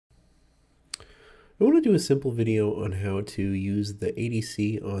I want to do a simple video on how to use the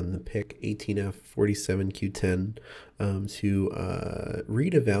ADC on the PIC 18F47Q10 to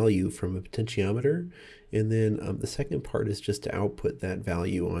read a value from a potentiometer, and then the second part is just to output that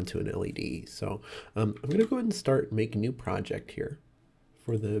value onto an LED. So I'm going to go ahead and start and make a new project here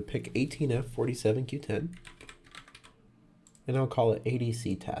for the PIC 18F47Q10, and I'll call it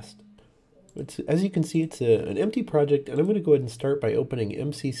ADC test. As you can see, it's an empty project, and I'm going to go ahead and start by opening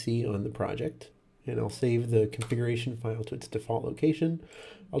MCC on the project. And I'll save the configuration file to its default location.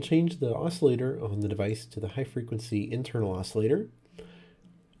 I'll change the oscillator on the device to the high frequency internal oscillator.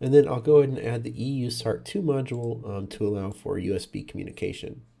 And then I'll go ahead and add the EU-SART2 module to allow for USB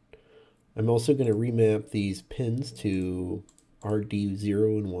communication. I'm also going to remap these pins to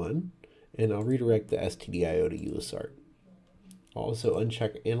RD0 and 1, and I'll redirect the STDIO to USART. I'll also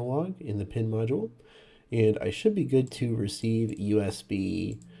uncheck analog in the pin module, and I should be good to receive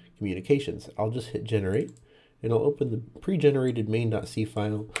USB communications. I'll just hit generate, and I'll open the pre-generated main.c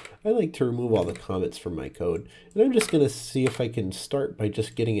file. I like to remove all the comments from my code, and I'm just going to see if I can start by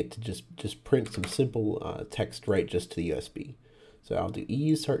just getting it to just print some simple text right just to the USB. So I'll do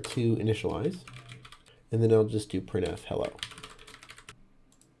EU-SART2 initialize, and then I'll just do printf hello.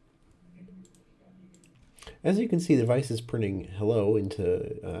 As you can see, the device is printing hello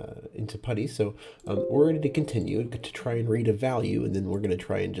into PuTTY, so we're ready to continue to try and read a value, and then we're going to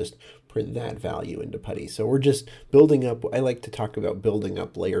try and just print that value into PuTTY. So we're just building up. I like to talk about building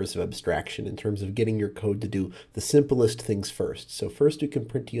up layers of abstraction in terms of getting your code to do the simplest things first. So first we can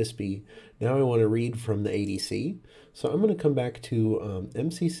print USB. Now I want to read from the ADC. So I'm going to come back to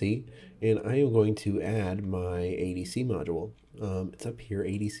MCC, and I am going to add my ADC module. It's up here,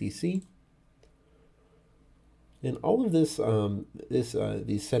 ADCC. And all of this,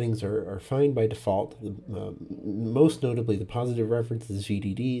 these settings are fine by default. Most notably, the positive reference is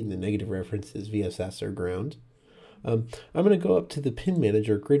VDD and the negative reference is VSS or ground. I'm going to go up to the pin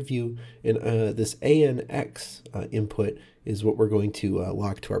manager grid view, and this ANX input is what we're going to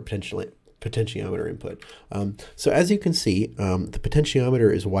lock to our potentiometer input. So as you can see, the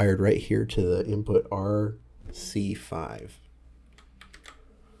potentiometer is wired right here to the input RC5.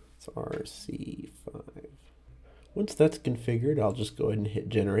 It's RC5. Once that's configured, I'll just go ahead and hit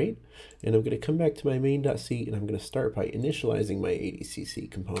generate, and I'm going to come back to my main.c, and I'm going to start by initializing my ADCC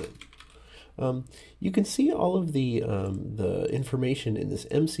component. You can see all of the information in this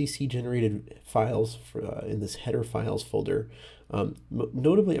MCC generated files in this header files folder.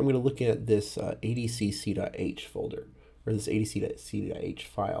 Notably, I'm going to look at this ADC-C.H folder, or this ADC.C.H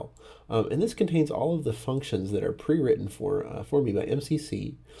file. And this contains all of the functions that are pre-written for me by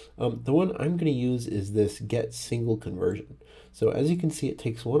MCC. The one I'm going to use is this get single conversion. So as you can see, it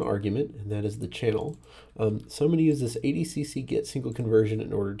takes one argument, and that is the channel. So I'm going to use this ADCC get single conversion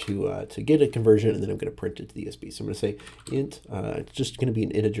in order to get a conversion, and then I'm going to print it to the USB. So I'm going to say int, it's just going to be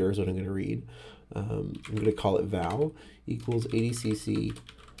an integer is what I'm going to read. I'm going to call it val equals ADCC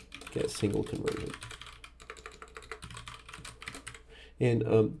get single conversion. And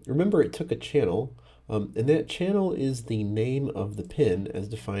remember, it took a channel, and that channel is the name of the pin as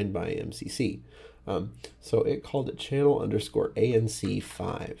defined by MCC. So it called it channel underscore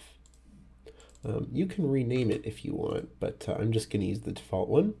ANC5. You can rename it if you want, but I'm just going to use the default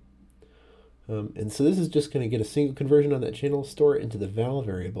one. And so this is just going to get a single conversion on that channel, store it into the val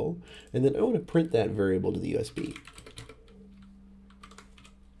variable, and then I want to print that variable to the USB.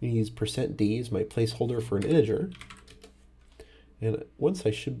 I'm going to use %d as my placeholder for an integer. And once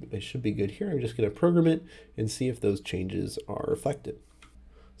I should be good here, I'm just going to program it and see if those changes are reflected.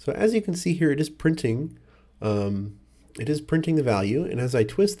 So as you can see here, it is printing the value, and as I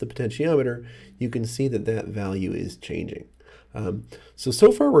twist the potentiometer, you can see that that value is changing.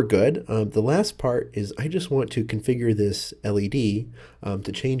 So far we're good. The last part is I just want to configure this LED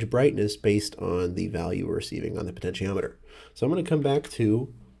to change brightness based on the value we're receiving on the potentiometer. So I'm going to come back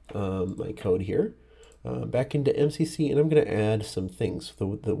to my code here. Back into MCC, and I'm going to add some things.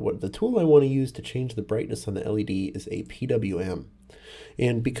 The tool I want to use to change the brightness on the LED is a PWM.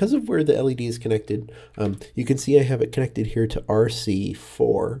 And because of where the LED is connected, you can see I have it connected here to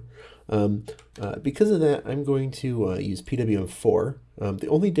RC4. Because of that, I'm going to use PWM4. The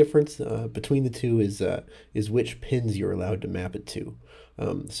only difference between the two is which pins you're allowed to map it to.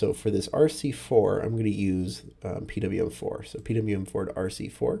 So for this RC4, I'm going to use PWM4. So PWM4 to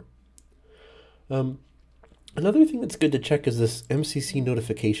RC4. Another thing that's good to check is this MCC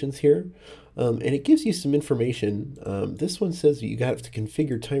notifications here, and it gives you some information. This one says you have to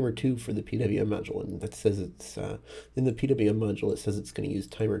configure timer 2 for the PWM module, and that says it's in the PWM module, it says it's going to use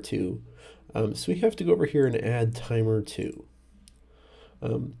timer 2. So we have to go over here and add timer 2.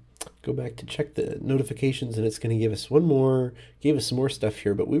 Go back to check the notifications, and it's going to give us some more stuff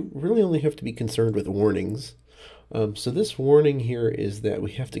here, but we really only have to be concerned with warnings. So this warning here is that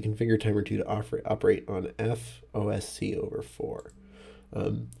we have to configure timer 2 to operate on FOSC over 4.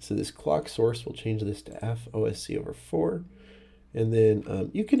 So this clock source will change this to FOSC over 4. And then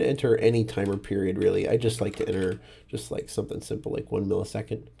you can enter any timer period, really. I just like to enter just like something simple like 1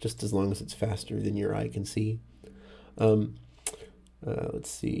 millisecond, just as long as it's faster than your eye can see. Let's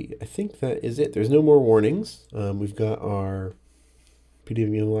see, I think that is it. There's no more warnings. We've got our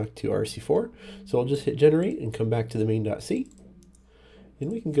PWM lock to RC4. So I'll just hit generate and come back to the main.c.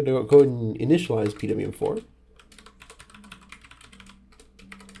 And we can go ahead and initialize PWM4.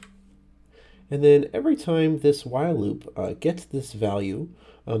 And then every time this while loop gets this value,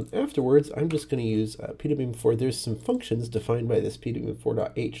 afterwards I'm just going to use PWM4. There's some functions defined by this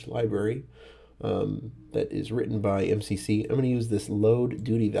PWM4.h library that is written by MCC. I'm going to use this load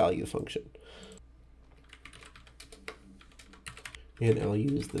duty value function. And I'll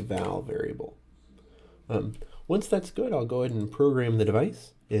use the val variable. Once that's good, I'll go ahead and program the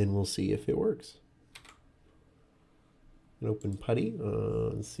device, and we'll see if it works. And open PuTTY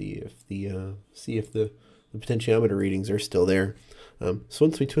and see if the potentiometer readings are still there. So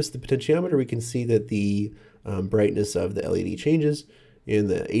once we twist the potentiometer, we can see that the brightness of the LED changes, and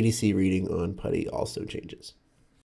the ADC reading on PuTTY also changes.